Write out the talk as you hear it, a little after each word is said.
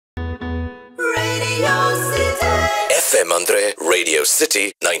FM ಅಂದ್ರೆ radio city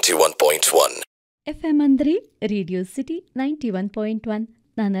 91.1. FM ಅಂದ್ರೆ radio city 91.1.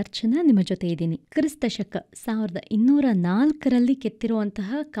 ನಾನು ಅರ್ಚನಾ ನಿಮ್ಮ ಜೊತೆ ಇದ್ದೀನಿ. ಕ್ರಿಸ್ತ ಶಕ 1204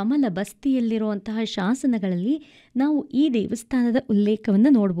 ಕೆತ್ತಿರುವಂತಹ ಕಮಲ ಬಸ್ತಿಯಲ್ಲಿರುವಂತಹ ಶಾಸನಗಳಲ್ಲಿ ನಾವು ಈ ದೇವಸ್ಥಾನದ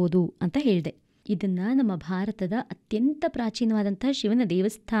ಉಲ್ಲೇಖವನ್ನು ನೋಡ್ಬೋದು ಅಂತ ಹೇಳಿದೆ. ಇದನ್ನ ನಮ್ಮ ಭಾರತದ ಅತ್ಯಂತ ಪ್ರಾಚೀನವಾದಂತಹ ಶಿವನ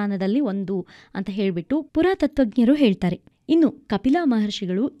ದೇವಸ್ಥಾನದಲ್ಲಿ ಒಂದು ಅಂತ ಹೇಳಿಬಿಟ್ಟು ಪುರಾತತ್ವಜ್ಞರು ಹೇಳ್ತಾರೆ. ಇನ್ನು ಕಪಿಲ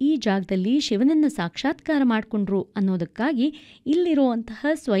ಮಹರ್ಷಿಗಳು ಈ ಜಾಗದಲ್ಲಿ ಶಿವನನ್ನ ಸಾಕ್ಷಾತ್ಕಾರ ಮಾಡಿಕೊಂಡ್ರು ಅನ್ನೋದಕ್ಕಾಗಿ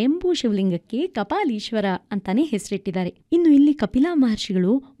ಇಲ್ಲಿರುವಂತಹ ಸ್ವಯಂಭೂ ಶಿವಲಿಂಗಕ್ಕೆ ಕಪಾಲೀಶ್ವರ ಅಂತಾನೆ ಹೆಸರಿಟ್ಟಿದ್ದಾರೆ. ಇನ್ನು ಇಲ್ಲಿ ಕಪಿಲ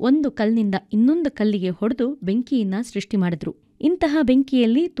ಮಹರ್ಷಿಗಳು ಒಂದು ಕಲ್ಲಿನಿಂದ ಇನ್ನೊಂದು ಕಲ್ಲಿಗೆ ಹೊಡೆದು ಬೆಂಕಿಯನ್ನ ಸೃಷ್ಟಿ ಮಾಡಿದ್ರು. ಇಂತಹ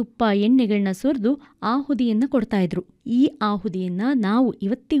ಬೆಂಕಿಯಲ್ಲಿ ತುಪ್ಪ ಎಣ್ಣೆಗಳನ್ನ ಸುರಿದು ಆಹುತಿಯನ್ನ ಕೊಡ್ತಾ ಇದ್ರು. ಈ ಆಹುತಿಯನ್ನ ನಾವು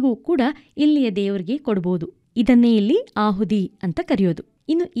ಇವತ್ತಿಗೂ ಕೂಡ ಇಲ್ಲಿಯ ದೇವರಿಗೆ ಕೊಡಬಹುದು. ಇದನ್ನೇ ಇಲ್ಲಿ ಆಹುತಿ ಅಂತ ಕರೆಯೋದು.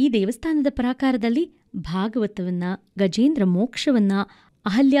 ಇನ್ನು ಈ ದೇವಸ್ಥಾನದ ಪ್ರಾಕಾರದಲ್ಲಿ ಭಾಗವತವನ್ನ, ಗಜೇಂದ್ರ ಮೋಕ್ಷವನ್ನ,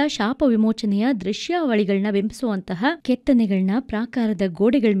 ಅಹಲ್ಯ ಶಾಪ ವಿಮೋಚನೆಯ ದೃಶ್ಯಾವಳಿಗಳನ್ನ ಬಿಂಬಿಸುವಂತಹ ಕೆತ್ತನೆಗಳನ್ನ ಪ್ರಾಕಾರದ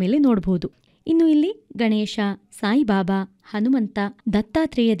ಗೋಡೆಗಳ ಮೇಲೆ ನೋಡಬಹುದು. ಇನ್ನು ಇಲ್ಲಿ ಗಣೇಶ, ಸಾಯಿಬಾಬಾ, ಹನುಮಂತ,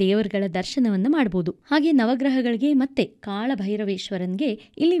 ದತ್ತಾತ್ರೇಯ ದೇವರುಗಳ ದರ್ಶನವನ್ನ ಮಾಡಬಹುದು. ಹಾಗೆ ನವಗ್ರಹಗಳಿಗೆ ಮತ್ತೆ ಕಾಳಭೈರವೇಶ್ವರನ್ಗೆ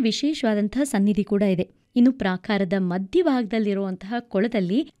ಇಲ್ಲಿ ವಿಶೇಷವಾದಂತಹ ಸನ್ನಿಧಿ ಕೂಡ ಇದೆ. ಇನ್ನು ಪ್ರಾಕಾರದ ಮಧ್ಯಭಾಗದಲ್ಲಿರುವಂತಹ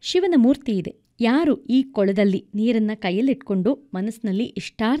ಕೊಳದಲ್ಲಿ ಶಿವನ ಮೂರ್ತಿ ಇದೆ. ಯಾರು ಈ ಕೊಳದಲ್ಲಿ ನೀರನ್ನ ಕೈಯಲ್ಲಿಟ್ಕೊಂಡು ಮನಸ್ಸಿನಲ್ಲಿ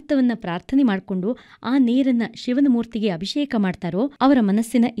ಇಷ್ಟಾರ್ಥವನ್ನ ಪ್ರಾರ್ಥನೆ ಮಾಡಿಕೊಂಡು ಆ ನೀರನ್ನ ಶಿವನ ಮೂರ್ತಿಗೆ ಅಭಿಷೇಕ ಮಾಡ್ತಾರೋ ಅವರ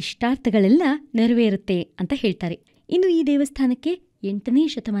ಮನಸ್ಸಿನ ಇಷ್ಟಾರ್ಥಗಳೆಲ್ಲ ನೆರವೇರುತ್ತೆ ಅಂತ ಹೇಳ್ತಾರೆ. ಇನ್ನು ಈ ದೇವಸ್ಥಾನಕ್ಕೆ 8ನೇ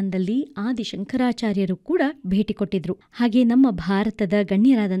ಶತಮಾನದಲ್ಲಿ ಆದಿಶಂಕರಾಚಾರ್ಯರು ಕೂಡ ಭೇಟಿ ಕೊಟ್ಟಿದ್ರು. ಹಾಗೆ ನಮ್ಮ ಭಾರತದ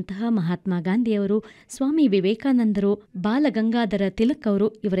ಗಣ್ಯರಾದಂತಹ ಮಹಾತ್ಮ ಗಾಂಧಿಯವರು, ಸ್ವಾಮಿ ವಿವೇಕಾನಂದರು, ಬಾಲಗಂಗಾಧರ ತಿಲಕ್ ಅವರು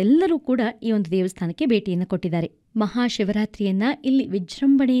ಇವರೆಲ್ಲರೂ ಕೂಡ ಈ ಒಂದು ದೇವಸ್ಥಾನಕ್ಕೆ ಭೇಟಿಯನ್ನು ಕೊಟ್ಟಿದ್ದಾರೆ. ಮಹಾಶಿವರಾತ್ರಿಯನ್ನ ಇಲ್ಲಿ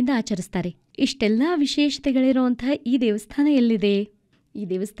ವಿಜೃಂಭಣೆಯಿಂದ ಆಚರಿಸ್ತಾರೆ. ಇಷ್ಟೆಲ್ಲಾ ವಿಶೇಷತೆಗಳಿರುವಂತಹ ಈ ದೇವಸ್ಥಾನ ಎಲ್ಲಿದೆ? ಈ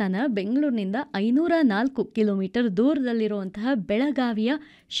ದೇವಸ್ಥಾನ ಬೆಂಗಳೂರಿನಿಂದ 504 ಕಿಲೋಮೀಟರ್ ದೂರದಲ್ಲಿರುವಂತಹ ಬೆಳಗಾವಿಯ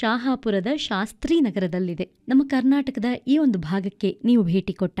ಶಾಹಾಪುರದ ಶಾಸ್ತ್ರಿ ನಗರದಲ್ಲಿದೆ. ನಮ್ಮ ಕರ್ನಾಟಕದ ಈ ಒಂದು ಭಾಗಕ್ಕೆ ನೀವು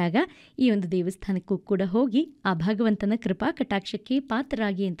ಭೇಟಿ ಕೊಟ್ಟಾಗ ಈ ಒಂದು ದೇವಸ್ಥಾನಕ್ಕೂ ಕೂಡ ಹೋಗಿ ಆ ಭಗವಂತನ ಕೃಪಾ ಕಟಾಕ್ಷಕ್ಕೆ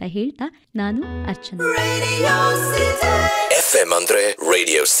ಪಾತ್ರರಾಗಿ ಅಂತ ಹೇಳ್ತಾ ನಾನು ಅರ್ಚನಾ. FM ಅಂದ್ರೆ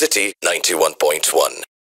ರೇಡಿಯೋ ಸಿಟಿ 91.1.